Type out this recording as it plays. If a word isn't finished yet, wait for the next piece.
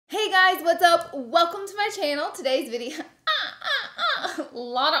guys, what's up? Welcome to my channel. Today's video, a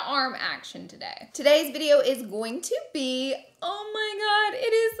lot of arm action today. Today's video is going to be, oh my God,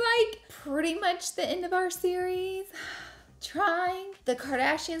 it is like pretty much the end of our series. Trying the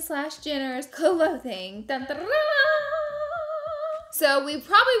Kardashian / Jenner's clothing. Dun, dun, dun, dun. So we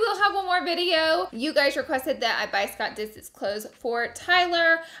probably will have one more video. You guys requested that I buy Scott Disick's clothes for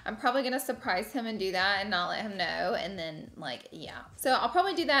Tyler. I'm probably gonna surprise him and do that and not let him know. And then yeah. So I'll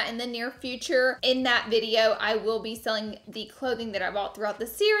probably do that in the near future. In that video, I will be selling the clothing that I bought throughout the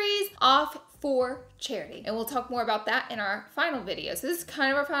series off for charity. And we'll talk more about that in our final video. So this is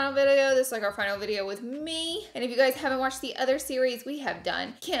kind of our final video. This is like our final video with me. And if you guys haven't watched the other series, we have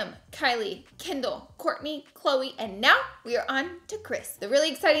done Kim, Kylie, Kendall, Courtney, Chloe, and now we are on to Kris. The really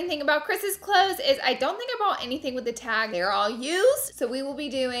exciting thing about Kris's clothes is I don't think I bought anything with the tag. They're all used. So we will be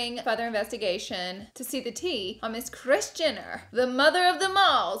doing further investigation to see the tea on Miss Kris Jenner, the mother of them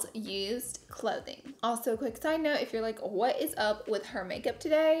all's used clothing. Also, quick side note, if you're like, what is up with her makeup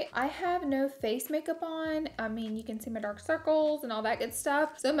today? I have no face makeup on. I mean, you can see my dark circles and all that good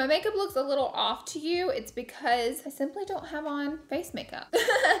stuff. So my makeup looks a little off to you. It's because I simply don't have on face makeup.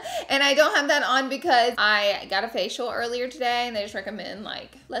 And I don't have that on because I got a facial earlier today and they just recommend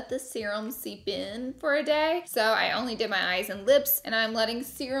like, let the serum seep in for a day. So I only did my eyes and lips and I'm letting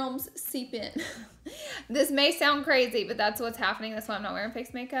serums seep in. This may sound crazy, but that's what's happening. That's why I'm not wearing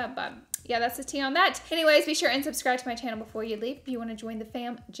face makeup, but yeah, that's the tea on that. Anyways, be sure and subscribe to my channel before you leave if you want to join the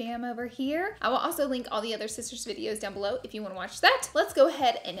fam jam over here. I will also link all the other sisters videos down below if you want to watch that. Let's go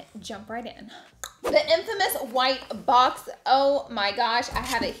ahead and jump right in. The infamous white box. Oh my gosh, I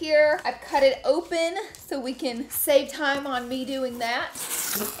have it here. I've cut it open so we can save time on me doing that.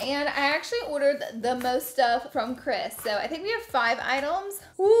 And I actually ordered the most stuff from Kris. So I think we have 5 items.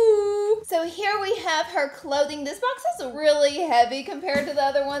 Woo! So here we have her clothing. This box is really heavy compared to the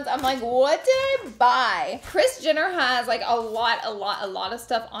other ones. I'm like, what did I buy? Kris Jenner has like a lot of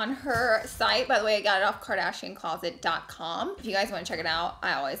stuff on her site. By the way, I got it off KardashianCloset.com. If you guys want to check it out,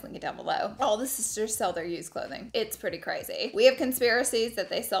 I always link it down below. All the sisters sell their used clothing. It's pretty crazy. We have conspiracies that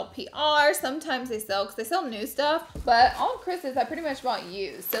they sell PR. Sometimes they sell, because they sell new stuff. But all Kris's I pretty much bought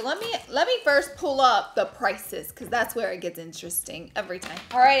used. So let me first pull up the prices, because that's where it gets interesting every time.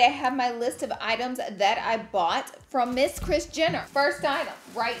 All right, I have my list of items that I bought from Miss Kris Jenner. First item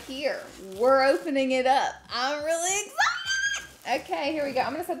right here. We're opening it up. I'm really excited. Okay, here we go.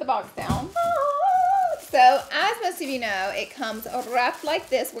 I'm gonna set the box down. So as most of you know, it comes wrapped like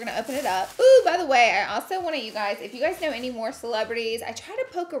this. We're gonna open it up. Ooh, by the way, I also wanted you guys, if you guys know any more celebrities, I tried to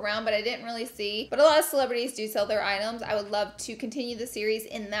poke around, but I didn't really see. But a lot of celebrities do sell their items. I would love to continue the series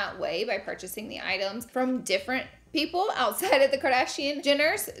in that way by purchasing the items from different people outside of the Kardashian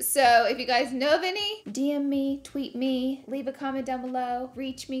Jenners. So if you guys know of any, DM me, tweet me, leave a comment down below,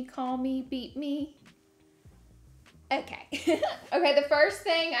 reach me, call me, beat me. Okay. Okay, the first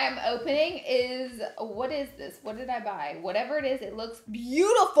thing I'm opening is, what is this? What did I buy? Whatever it is, it looks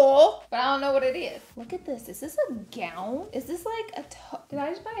beautiful, but I don't know what it is. Look at this. Is this a gown? Is this like a top? Did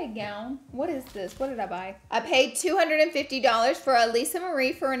I just buy a gown? What is this? What did I buy? I paid $250 for a Lisa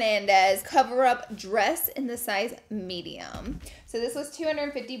Marie Fernandez cover-up dress in the size medium. So this was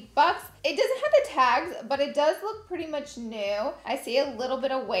 250 bucks. It doesn't have the tags, but it does look pretty much new. I see a little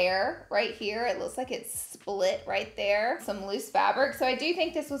bit of wear right here. It looks like it's split right there. Some loose fabric. So I do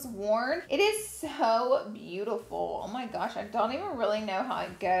think this was worn. It is so beautiful. Oh my gosh, I don't even really know how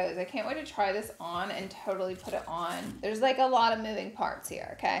it goes. I can't wait to try this on and totally put it on. There's like a lot of moving parts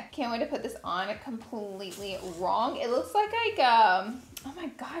here, okay? Can't wait to put this on completely wrong. It looks like oh my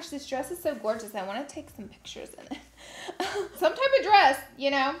gosh, this dress is so gorgeous. I want to take some pictures in it. Some type of dress,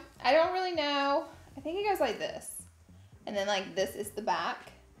 you know. I don't really know. I think it goes like this. And then like this is the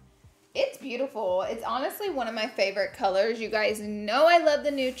back. It's beautiful. It's honestly one of my favorite colors. You guys know I love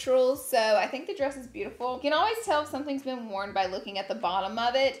the neutrals, so I think the dress is beautiful. You can always tell if something's been worn by looking at the bottom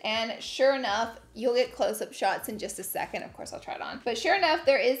of it, and sure enough, you'll get close-up shots in just a second. Of course, I'll try it on. But sure enough,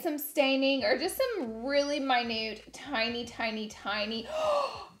 there is some staining or just some really minute, tiny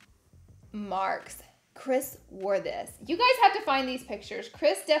marks. Kris wore this. You guys have to find these pictures.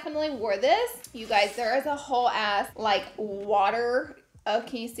 Kris definitely wore this. You guys, there is a whole ass like water. Oh,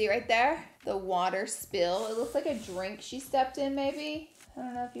 can you see right there? The water spill. It looks like a drink she stepped in maybe. I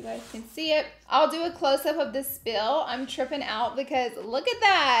don't know if you guys can see it. I'll do a close-up of the spill. I'm tripping out because look at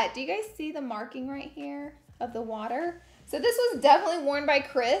that. Do you guys see the marking right here of the water? So this was definitely worn by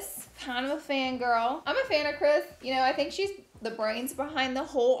Kris. Kind of a fangirl. I'm a fan of Kris. You know, I think she's the brains behind the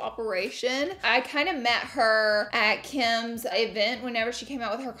whole operation. I kind of met her at Kim's event whenever she came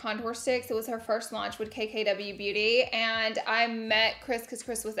out with her contour sticks. It was her first launch with KKW Beauty, and I met Kris because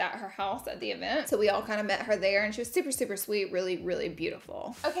Kris was at her house at the event. So we all kind of met her there, and she was super, super sweet, really, really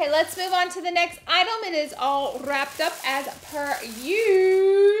beautiful. Okay, let's move on to the next item. It is all wrapped up as per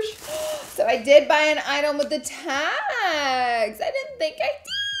usual. So I did buy an item with the tags. I didn't think I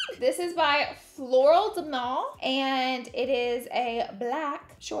did. This is by Floral de Mal, and it is a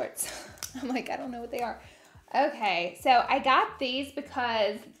black shorts. I'm like, I don't know what they are. Okay, so I got these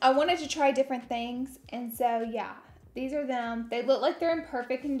because I wanted to try different things, and so yeah, these are them. They look like they're in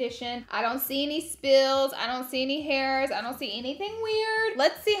perfect condition. I don't see any spills. I don't see any hairs. I don't see anything weird.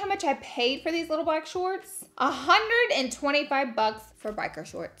 Let's see how much I paid for these little black shorts. $125 for biker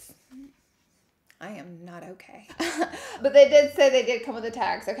shorts. I am not okay. But they did say they did come with the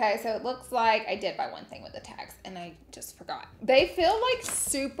tags, okay? So it looks like I did buy one thing with the tags and I just forgot. They feel like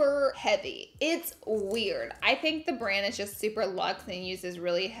super heavy. It's weird. I think the brand is just super luxe and uses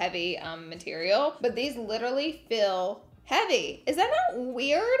really heavy material, but these literally feel heavy. Is that not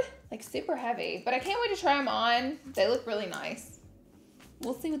weird? Like super heavy, but I can't wait to try them on. They look really nice.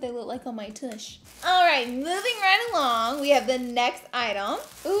 We'll see what they look like on my tush. All right, moving right along, we have the next item.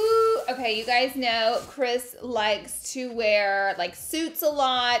 Ooh, okay, you guys know Kris likes to wear like suits a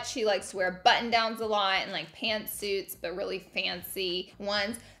lot. She likes to wear button downs a lot and like pantsuits, but really fancy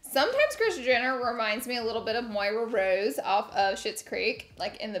ones. Sometimes Kris Jenner reminds me a little bit of Moira Rose off of Schitt's Creek,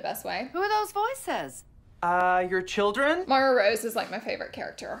 like in the best way. Who are those voices? Your children? Moira Rose is like my favorite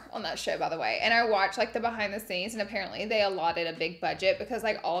character on that show, by the way. And I watched like the behind the scenes, and apparently they allotted a big budget because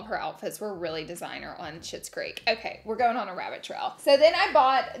like all of her outfits were really designer on Schitt's Creek. Okay, we're going on a rabbit trail. So then I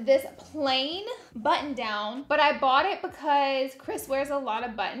bought this plain button down, but I bought it because Kris wears a lot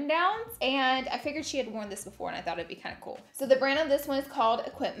of button downs, and I figured she had worn this before and I thought it'd be kind of cool. So the brand of this one is called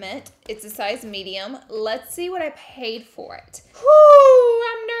Equipment. It's a size medium. Let's see what I paid for it. Whoo,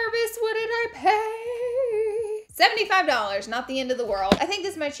 I'm nervous. What did I pay? $75, not the end of the world. I think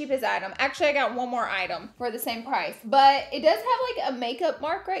this is my cheapest item. Actually, I got one more item for the same price, but it does have like a makeup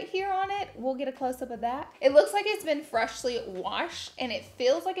mark right here on it. We'll get a close up of that. It looks like it's been freshly washed and it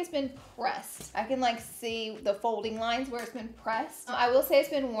feels like it's been pressed. I can like see the folding lines where it's been pressed. I will say it's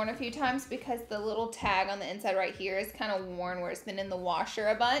been worn a few times because the little tag on the inside right here is kind of worn where it's been in the washer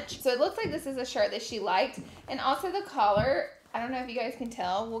a bunch. So it looks like this is a shirt that she liked. And also the collar, I don't know if you guys can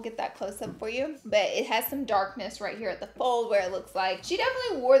tell. We'll get that close up for you. But it has some darkness right here at the fold where it looks like she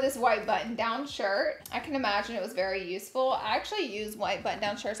definitely wore this white button down shirt. I can imagine it was very useful. I actually use white button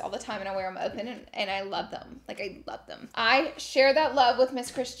down shirts all the time and I wear them open and I love them. Like I love them. I share that love with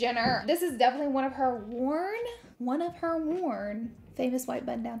Miss Kris Jenner. This is definitely one of her worn famous white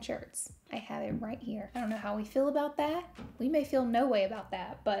button down shirts. I have it right here. I don't know how we feel about that. We may feel no way about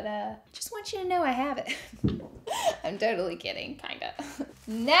that, but just want you to know I have it. I'm totally kidding, kinda.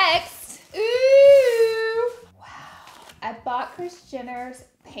 Next, ooh, wow. I bought Kris Jenner's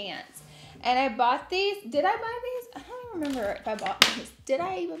pants. And I bought these. Did I buy these? I don't even remember if I bought these. Did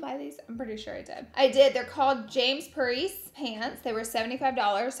I even buy these? I'm pretty sure I did. I did. They're called James Paris pants. They were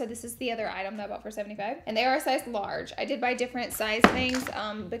 $75. So this is the other item that I bought for $75. And they are a size large. I did buy different size things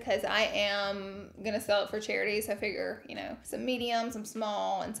because I am going to sell it for charity. So I figure, you know, some medium, some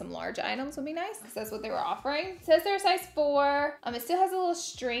small, and some large items would be nice because that's what they were offering. It says they're a size 4. It still has a little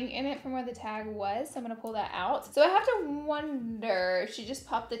string in it from where the tag was. So I'm going to pull that out. So I have to wonder if she just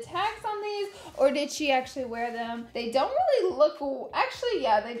popped the tags on these or did she actually wear them? They don't really look, actually,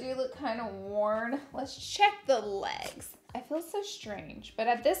 yeah, they do look kind of worn. Let's check the legs. I feel so strange, but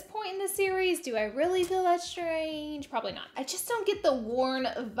at this point in the series, do I really feel that strange? Probably not. I just don't get the worn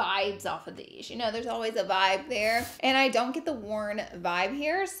vibes off of these. You know, there's always a vibe there, and I don't get the worn vibe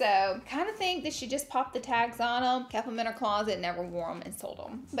here, so kind of think that she just popped the tags on them, kept them in her closet, never wore them, and sold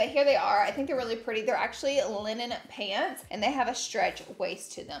them. But here they are. I think they're really pretty. They're actually linen pants, and they have a stretch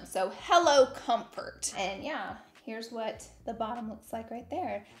waist to them, so hello comfort. And yeah, here's what the bottom looks like right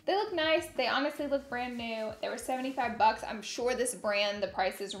there. They look nice. They honestly look brand new. They were $75. I'm sure this brand, the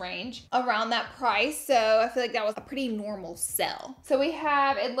prices range around that price. So I feel like that was a pretty normal sell. So we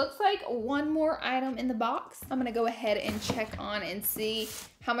have, it looks like one more item in the box. I'm gonna go ahead and check on and see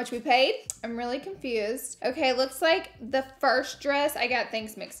how much we paid. I'm really confused. Okay, looks like the first dress, I got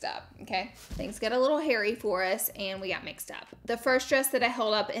things mixed up, okay? Things got a little hairy for us and we got mixed up. The first dress that I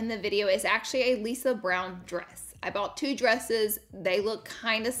held up in the video is actually a Lisa Brown dress. I bought 2 dresses. They look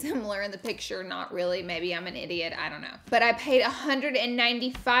kind of similar in the picture. Not really. Maybe I'm an idiot. I don't know. But I paid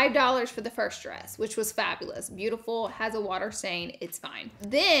 $195 for the first dress, which was fabulous. Beautiful. Has a water stain. It's fine.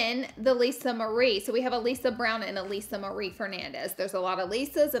 Then the Lisa Marie. So we have a Lisa Brown and a Lisa Marie Fernandez. There's a lot of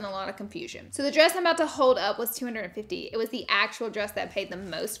Lisas and a lot of confusion. So the dress I'm about to hold up was $250. It was the actual dress that I paid the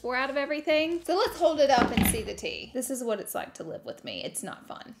most for out of everything. So let's hold it up and see the tea. This is what it's like to live with me. It's not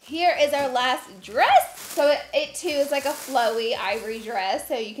fun. Here is our last dress. So it too is like a flowy ivory dress.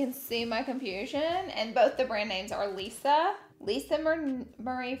 So you can see my confusion. And both the brand names are Lisa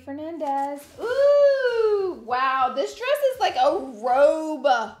Marie Fernandez. Ooh, wow. This dress is like a robe.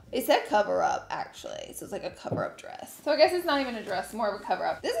 It said cover up actually. So it's like a cover up dress. So I guess it's not even a dress, more of a cover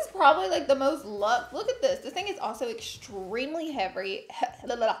up. This is probably like the most look at this. This thing is also extremely heavy.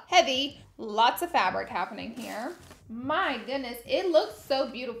 Lots of fabric happening here. My goodness, it looks so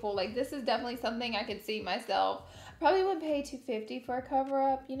beautiful. Like this is definitely something I could see myself. Probably would pay $250 for a cover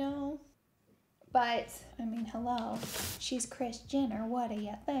up, you know? But, I mean, hello. She's Kris Jenner. What do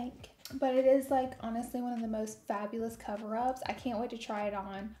you think? But it is, like, honestly one of the most fabulous cover-ups. I can't wait to try it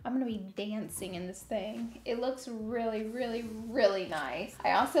on. I'm going to be dancing in this thing. It looks really, really, really nice.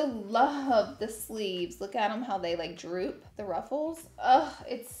 I also love the sleeves. Look at them, how they, like, droop, the ruffles. Ugh,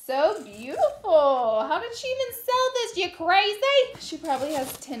 it's so beautiful. How did she even sell this? You crazy? She probably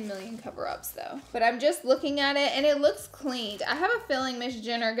has 10 million cover-ups, though. But I'm just looking at it, and it looks cleaned. I have a feeling Miss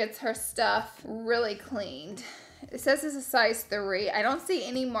Jenner gets her stuff really cleaned. It says it's a size 3. I don't see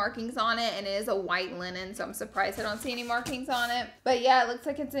any markings on it, and it is a white linen, so I'm surprised I don't see any markings on it. But yeah, it looks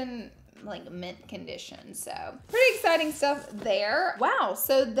like it's in like mint condition, so pretty exciting stuff there. Wow,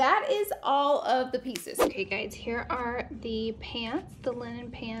 so that is all of the pieces. Okay guys, here are the pants, the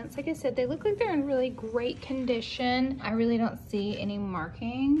linen pants. Like I said, they look like they're in really great condition. I really don't see any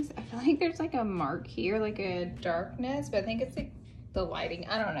markings. I feel like there's like a mark here, like a darkness, but I think it's like the lighting.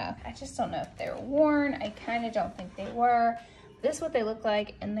 I don't know. I just don't know if they were worn. I kind of don't think they were. This is what they look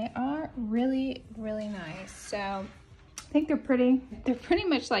like, and they are really, really nice. So I think they're pretty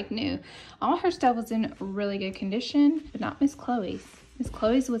much like new. All her stuff was in really good condition, but not Miss Chloe's. Miss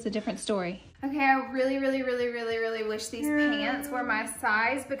Chloe's was a different story. Okay, I really, really, really, really, really wish these pants were my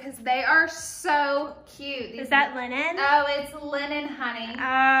size because they are so cute. Is that linen? Oh, it's linen, honey.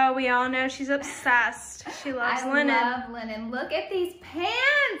 Oh, we all know she's obsessed. She loves linen. I love linen. Look at these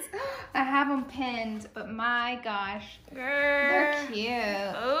pants. I have them pinned, but my gosh, they're cute.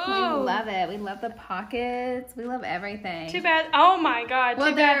 Ooh. We love it. We love the pockets. We love everything. Too bad. Oh my God. Well,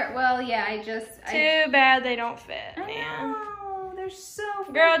 too bad. Well, yeah, Too bad they don't fit, man. They're so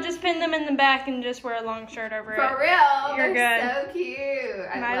Girl, just pin them in the back and just wear a long shirt over it. For real. You're They're so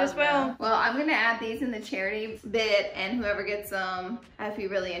cute. Might as well. Them. Well, I'm going to add these in the charity bit, and whoever gets them, I hope you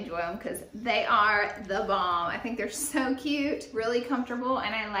really enjoy them because they are the bomb. I think they're so cute, really comfortable,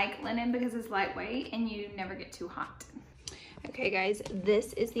 and I like linen because it's lightweight and you never get too hot. Okay, guys,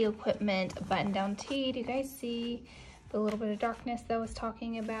 this is the equipment button-down tee. Do you guys see the little bit of darkness that I was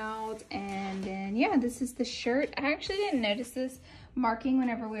talking about? And then yeah, this is the shirt. I actually didn't notice this marking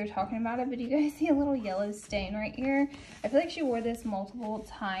whenever we were talking about it, but you guys see a little yellow stain right here? I feel like she wore this multiple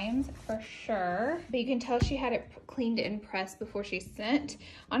times for sure, but you can tell she had it cleaned and pressed before she sent.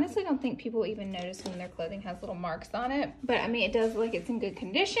 Honestly, I don't think people even notice when their clothing has little marks on it, but I mean, it does look like it's in good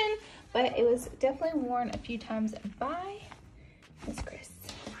condition, but it was definitely worn a few times by Miss Kris.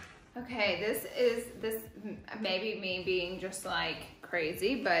 Okay, this may be me being just like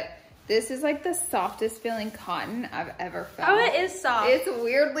crazy, but this is like the softest feeling cotton I've ever felt. Oh, it is soft. It's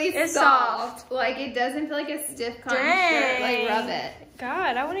weirdly soft. Like it doesn't feel like a stiff cotton shirt. Like rub it.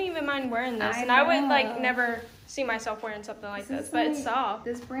 God, I wouldn't even mind wearing this. I would like never see myself wearing something like this, but it's soft.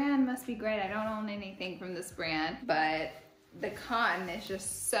 This brand must be great. I don't own anything from this brand, but the cotton is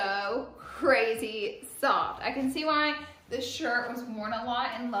just so crazy soft. I can see why this shirt was worn a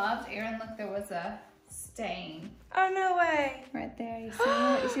lot and loved. Aaron, look, there was a stain. Oh, no way. Right there, you see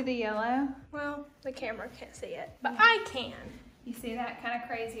it? You see the yellow? Well, the camera can't see it, but I can. You see that? Kind of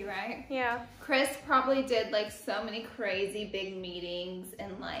crazy, right? Yeah. Kris probably did like so many crazy big meetings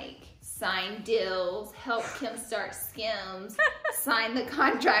and like signed deals, helped Kim start Skims, signed the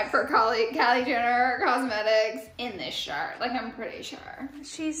contract for Kylie Jenner Cosmetics in this shirt. Like I'm pretty sure.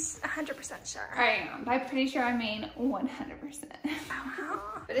 She's 100% sure. I am. By pretty sure I mean 100%.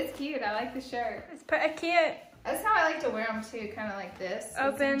 But it's cute. I like the shirt. It's pretty cute. That's how I like to wear them too, kind of like this.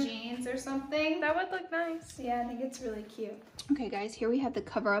 Open. With some jeans or something. That would look nice. Yeah, I think it's really cute. Okay guys, here we have the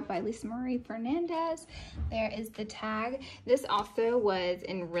cover up by Lisa Marie Fernandez. There is the tag. This also was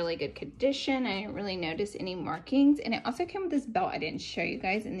in really good condition. I didn't really notice any markings. And it also came with this belt I didn't show you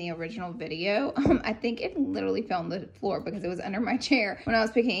guys in the original video. I think it literally fell on the floor because it was under my chair. When I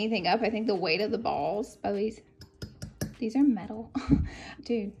was picking anything up, I think the weight of the balls, by these are metal.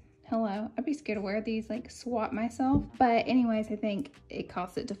 Dude. Hello, I'd be scared to wear these, like swat myself. But anyways, I think it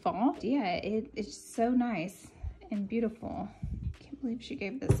caused it to fall. Yeah, it's so nice and beautiful. Can't believe she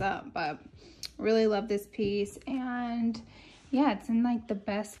gave this up, but really love this piece. And yeah, it's in like the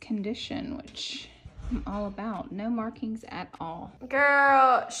best condition, which I'm all about. No markings at all.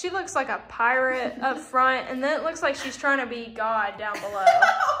 Girl, she looks like a pirate up front, and then it looks like she's trying to be God down below.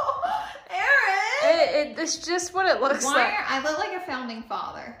 Erin! It's just what it looks like. I look like a founding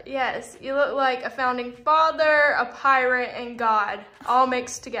father. Yes, you look like a founding father, a pirate, and God all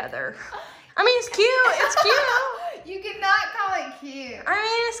mixed together. I mean, it's cute. It's cute. You cannot call it cute. I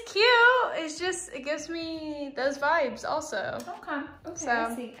mean, it's cute. It's just, it gives me those vibes also. Okay. So,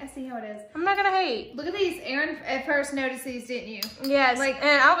 I see how it is. I'm not gonna hate. Look at these. Erin at first noticed these, didn't you? Yes, Like,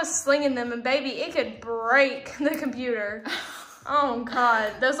 and I was slinging them, and baby, it could break the computer. Oh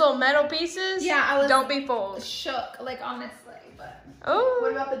God, those little metal pieces. Yeah, I was. Don't be fooled. Shook, like honestly. But Oh.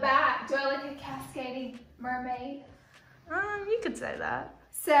 what about the back? Do I look like a cascading mermaid? You could say that.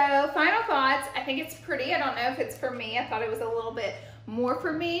 So, final thoughts. I think it's pretty. I don't know if it's for me. I thought it was a little bit more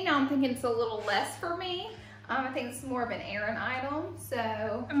for me. Now I'm thinking it's a little less for me. I think it's more of an Erin item.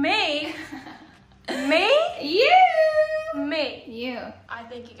 So. Me? Me? You. Me. You. I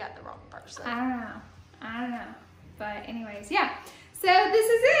think you got the wrong person. I don't know. But anyways, yeah. So this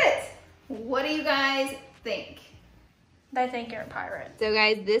is it. What do you guys think? They think you're a pirate. So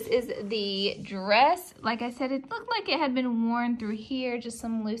guys, this is the dress. Like I said, it looked like it had been worn through here, just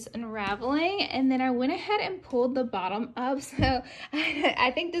some loose unraveling. And then I went ahead and pulled the bottom up. So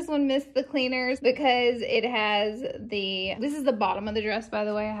I think this one missed the cleaners because it has this is the bottom of the dress, by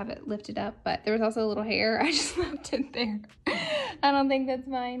the way. I have it lifted up, but there was also a little hair. I just left it there. I don't think that's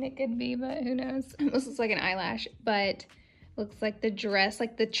mine. It could be, but who knows? This looks like an eyelash, but looks like the dress,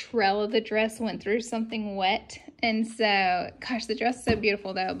 like the trail of the dress went through something wet. And so, gosh, the dress is so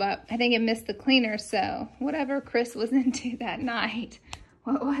beautiful though, but I think it missed the cleaner. So whatever Kris was into that night,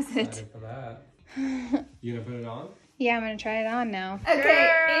 what was it? Excited for that. You gonna put it on? Yeah, I'm gonna try it on now. Okay,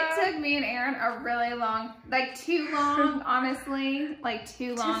 it took me and Erin a really long, like too long, honestly, like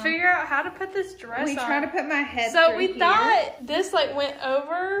too long. To figure out how to put this dress on. We tried to put my head So through we here. thought this like went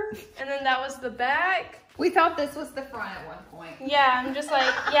over, and then that was the back. We thought this was the front at one point. Yeah, I'm just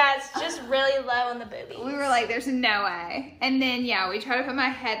like, yeah, it's just really low in the boobies. We were like, there's no way. And then, yeah, we tried to put my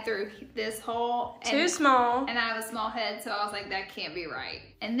head through this hole. Too small. And I have a small head, so I was like, that can't be right.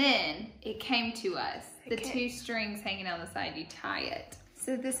 And then it came to us. The two strings hanging on the side, you tie it.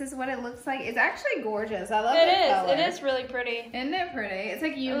 So this is what it looks like. It's actually gorgeous. I love the color. It is really pretty. Isn't it pretty? It's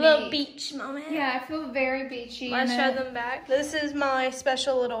like unique. A little beach moment. Yeah, I feel very beachy. Let's show them back. This is my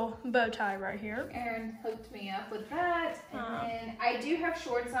special little bow tie right here. Erin hooked me up with that. And then I do have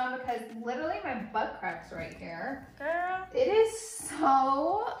shorts on because literally my butt crack's right here. Girl. It is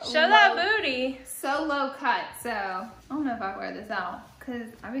so Show that booty. So low cut. So I don't know if I wear this out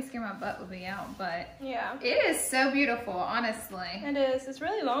because I'd be scared my butt would be out. But yeah, it is so beautiful, honestly. It is. It's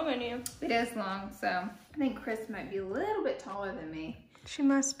really long on you. It is long. So I think Kris might be a little bit taller than me. She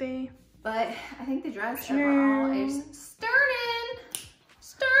must be. But I think the dress overall is stunning.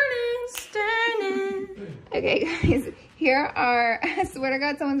 Okay, guys, here are, I swear to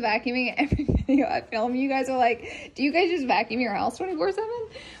God, someone's vacuuming every video I film. You guys are like, do you guys just vacuum your house 24/7?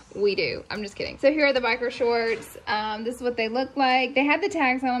 We do. I'm just kidding. So here are the biker shorts. This is what they look like. They have the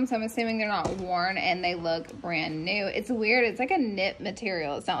tags on them, so I'm assuming they're not worn, and they look brand new. It's weird. It's like a knit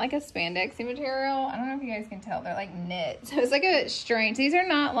material. It's not like a spandexy material. I don't know if you guys can tell. They're like knit. So it's like a strange. These are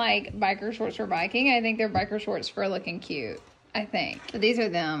not like biker shorts for biking. I think they're biker shorts for looking cute. I think. But these are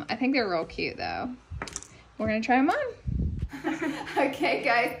them. I think they're real cute, though. We're going to try them on. Okay,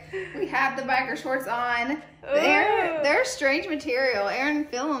 guys. We have the biker shorts on. They're a strange material. Erin,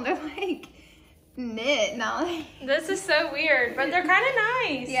 feel them. They're like knit, not like... This is so weird, but they're kind of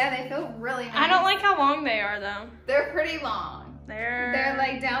nice. Yeah, they feel really nice. I don't like how long they are, though. They're pretty long. They're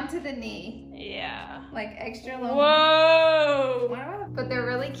like down to the knee. Yeah. Like extra long. Whoa. But they're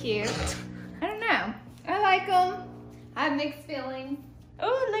really cute. I don't know. I like them. I have mixed feelings.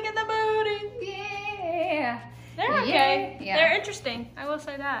 Oh, look at the booty. Yeah. They're okay. Yeah. They're interesting. I will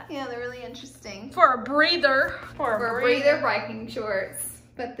say that. Yeah, they're really interesting. For a breather. For a breather biking shorts.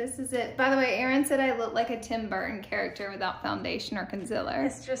 But this is it. By the way, Erin said I look like a Tim Burton character without foundation or concealer.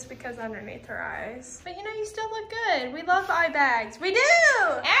 It's just because underneath her eyes. But you know, you still look good. We love eye bags. We do!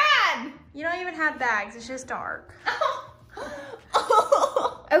 Erin! You don't even have bags. It's just dark.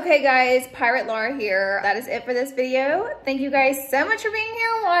 Okay guys, Pirate Laura here. That is it for this video. Thank you guys so much for being here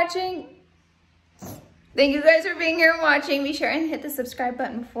and watching. Thank you guys for being here and watching. Be sure and hit the subscribe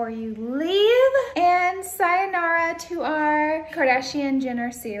button before you leave. And sayonara to our Kardashian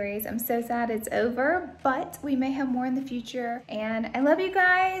Jenner series. I'm so sad it's over, but we may have more in the future. And I love you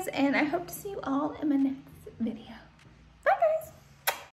guys, and I hope to see you all in my next video.